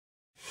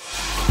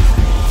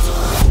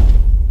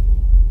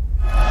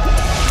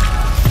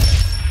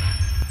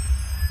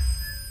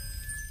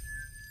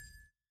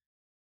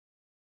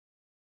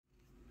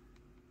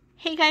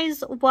Hey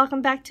guys,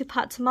 welcome back to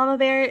Pot to Mama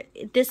Bear.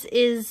 This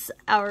is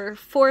our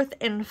fourth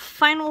and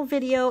final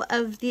video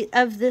of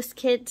this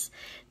kit.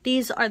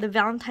 These are the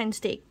Valentine's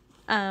Day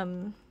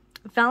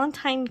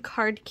Valentine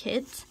card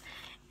kits.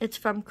 It's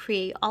from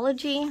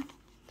Createology.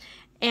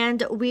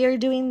 And we are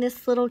doing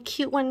this little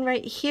cute one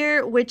right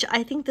here, which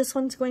I think this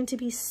one's going to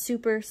be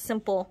super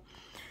simple.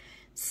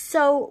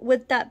 So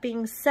with that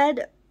being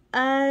said,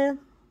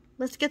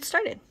 let's get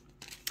started.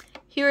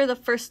 Here are the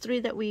first three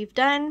that we've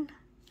done.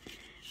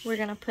 We're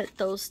gonna put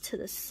those to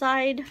the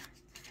side.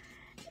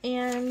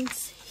 And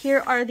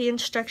here are the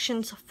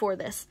instructions for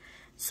this.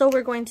 So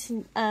we're going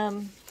to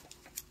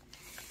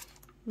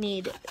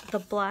need the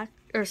black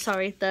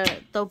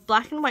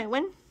and white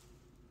one.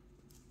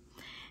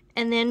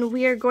 And then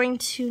we are going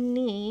to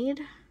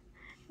need,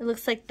 it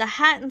looks like the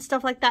hat and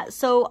stuff like that.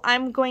 So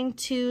I'm going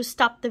to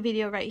stop the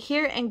video right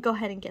here and go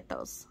ahead and get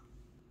those.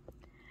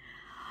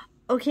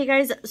 Okay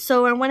guys,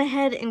 so I went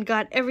ahead and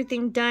got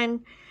everything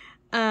done.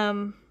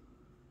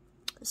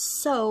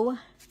 So,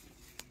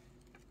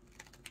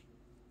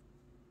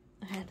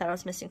 I thought I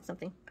was missing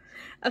something.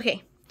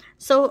 Okay,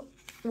 so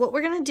what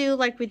we're gonna do,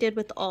 like we did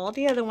with all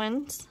the other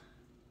ones,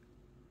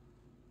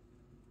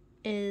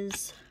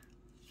 is,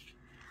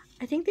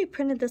 I think they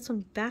printed this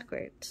one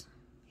backwards.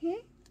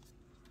 Let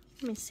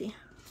me see.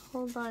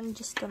 Hold on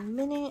just a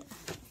minute.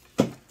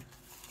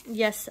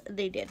 Yes,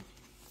 they did.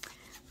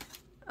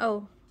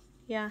 Oh,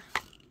 yeah.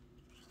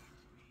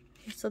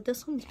 Okay, so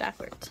this one's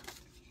backwards.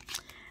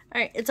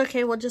 Alright, it's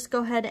okay. We'll just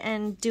go ahead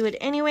and do it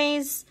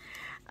anyways.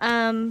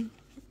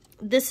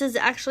 This is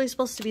actually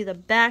supposed to be the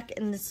back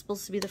and this is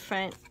supposed to be the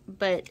front,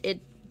 but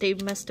they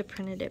must have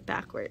printed it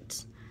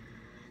backwards.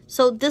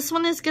 So this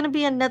one is going to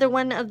be another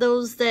one of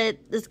those that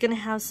is going to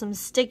have some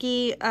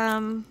sticky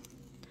part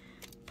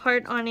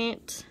on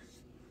it.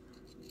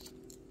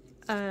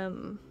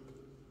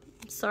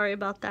 Sorry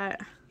about that.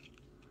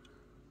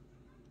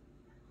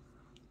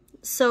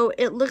 So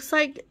it looks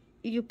like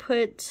you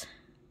put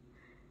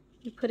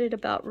it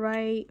about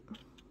right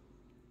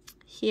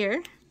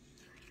here,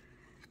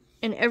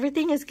 and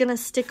everything is gonna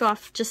stick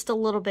off just a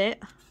little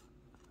bit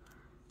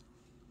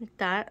like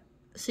that,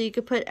 so you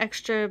could put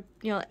extra,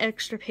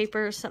 extra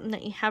paper or something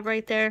that you have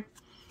right there.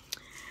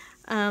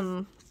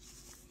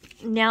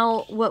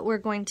 Now what we're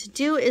going to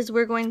do is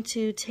we're going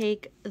to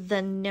take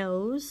the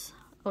nose.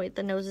 Oh wait,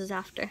 the nose is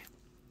after.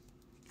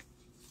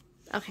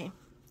 Okay,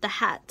 the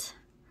hat.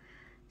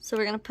 So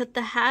we're gonna put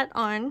the hat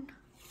on.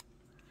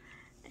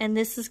 And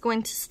this is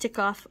going to stick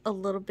off a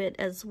little bit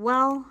as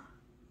well.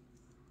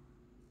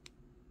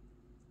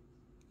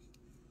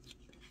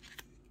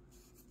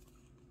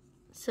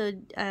 So,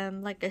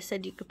 like I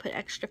said, you could put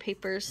extra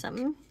paper or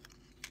something.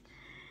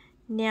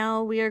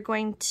 Now we are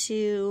going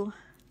to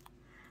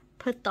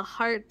put the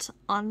heart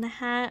on the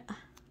hat.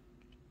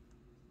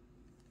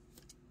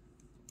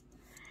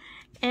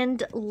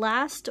 And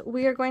last,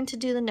 we are going to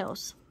do the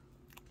nose.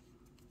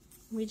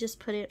 We just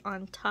put it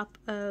on top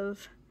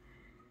of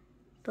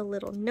the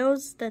little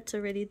nose that's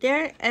already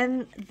there,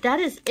 and that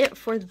is it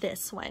for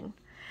this one.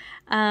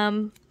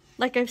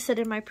 Like I've said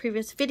in my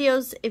previous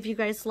videos, if you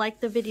guys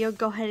like the video,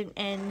 go ahead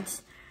and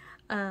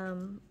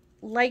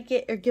like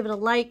it or give it a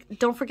like.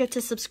 Don't forget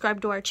to subscribe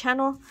to our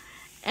channel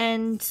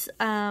and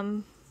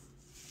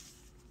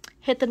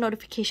hit the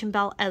notification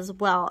bell as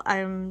well.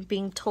 I'm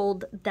being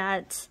told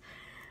that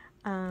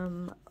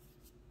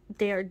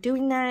they are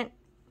doing that,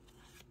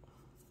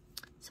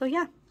 so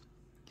yeah.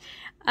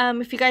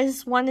 If you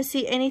guys want to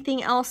see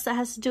anything else that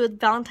has to do with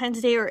Valentine's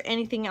Day or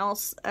anything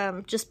else,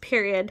 just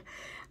period,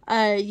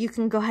 you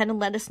can go ahead and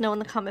let us know in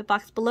the comment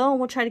box below, and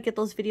we'll try to get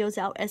those videos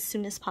out as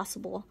soon as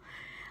possible.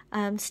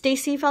 Stay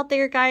safe out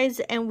there, guys,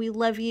 and we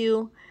love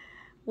you.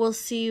 We'll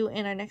see you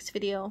in our next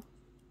video.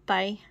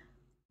 Bye.